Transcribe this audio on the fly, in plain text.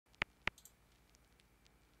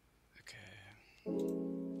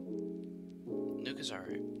is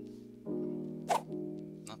alright.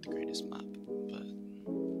 Not the greatest map, but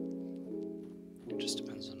it just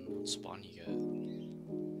depends on what spawn you get.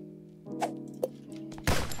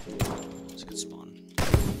 It's a good spawn.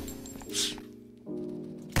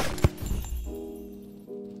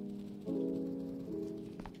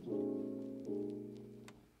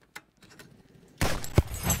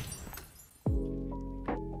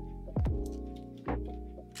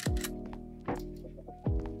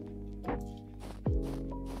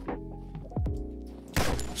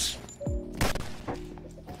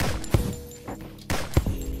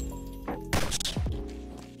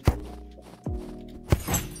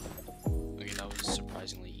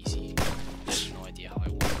 Surprisingly easy. I have no idea how I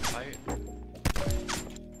won the fight.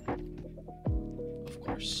 Of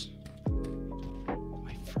course.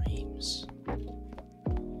 My frames.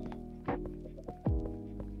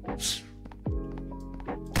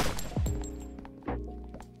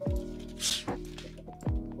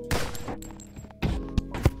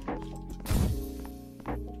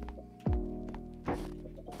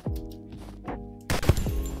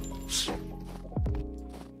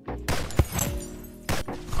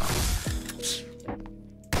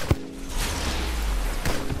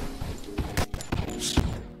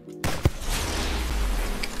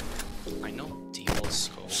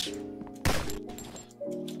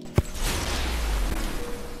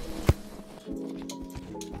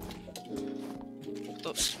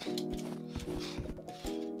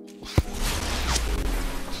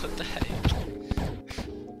 What the heck?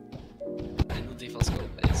 I know default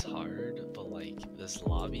scope is hard, but like this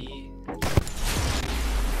lobby.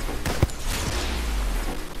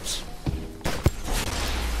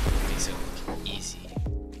 Makes it look easy.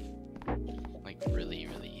 Like really,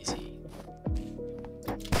 really easy.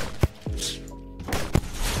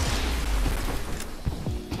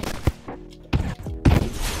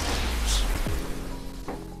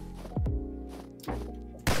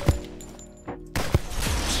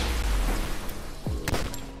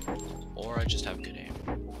 I just have good aim.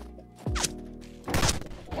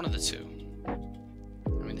 One of the two. I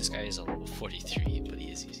mean, this guy is a level 43, but he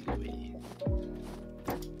is using yeey.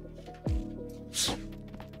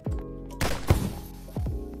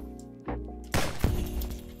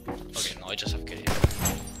 Okay, no, I just have good aim.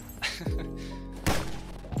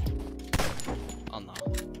 Oh no.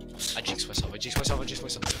 I jinxed myself, I jinxed myself, I jinxed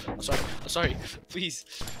myself. I'm sorry, please.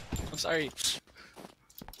 I'm sorry.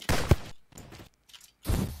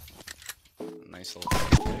 Nice little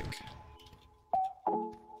pick.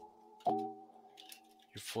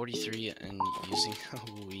 You're 43 and using a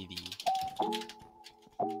weedy.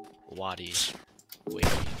 Waddy. Waddy.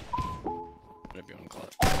 Whatever you want to call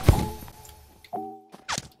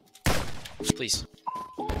it. Please.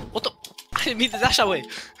 What the? I didn't mean to dash that way!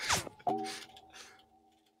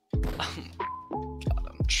 God,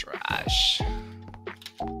 I'm trash.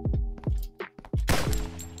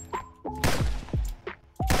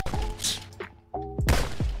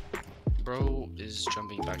 Bro is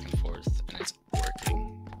jumping back and forth and it's working.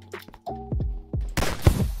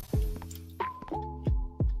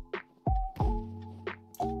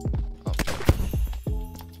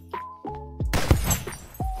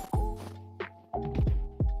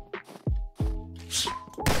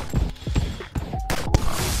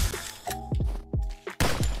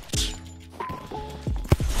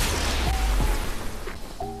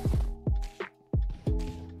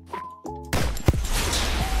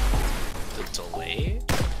 Delay?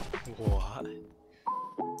 What?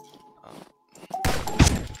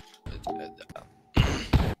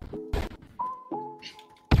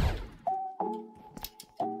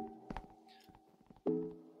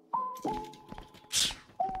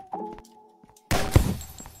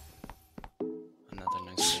 Another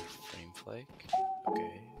nice little frame flake.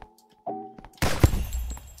 Okay.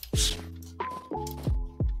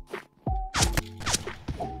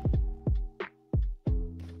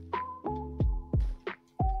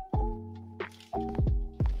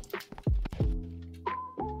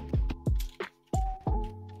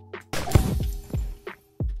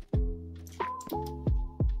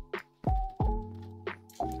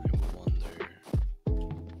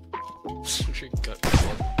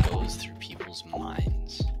 What goes through people's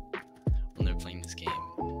minds when they're playing this game?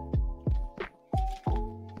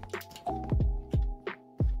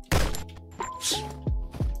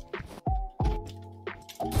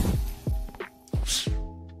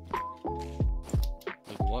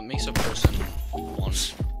 Like, what makes a person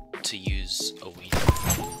want to use a weed?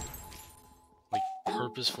 Like,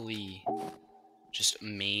 purposefully just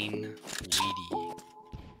main weedy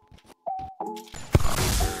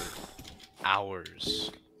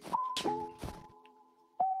hours.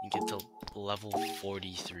 You get to level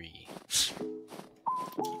 43.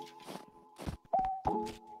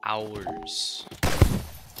 Hours.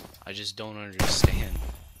 I just don't understand.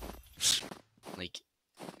 Like,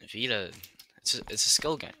 Vita, it's a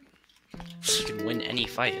skill game. You can win any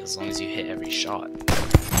fight as long as you hit every shot.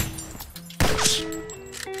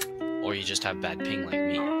 Or you just have bad ping like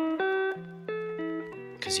me.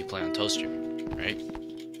 Because you play on Toaster, right?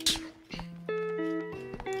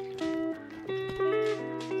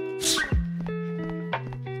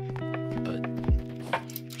 But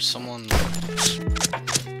for someone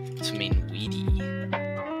to main Weedy.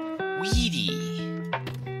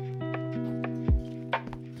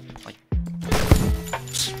 Like,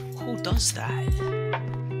 who does that?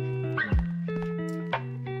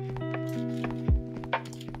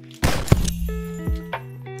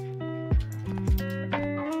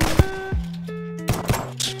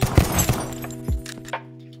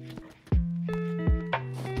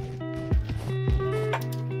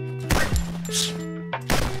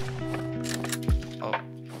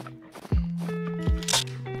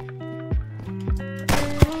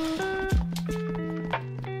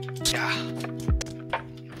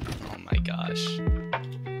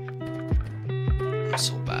 I'm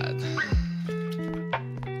so bad.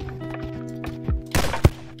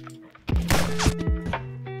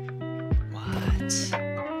 What?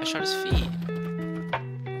 I shot his feet.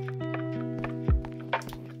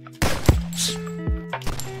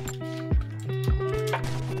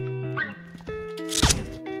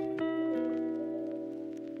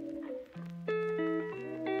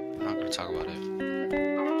 We're not gonna talk about it.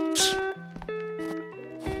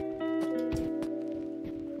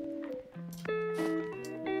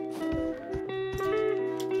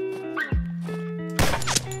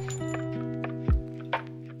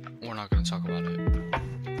 We're not gonna talk about it.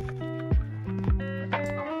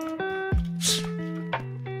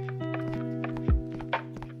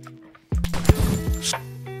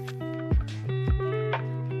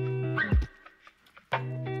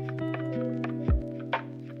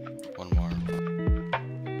 One more.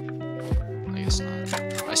 I guess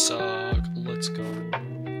not. I suck. Let's go.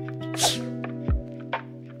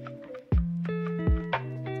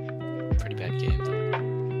 Pretty bad game though.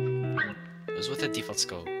 It was with a default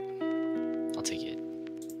scope. I'll take it.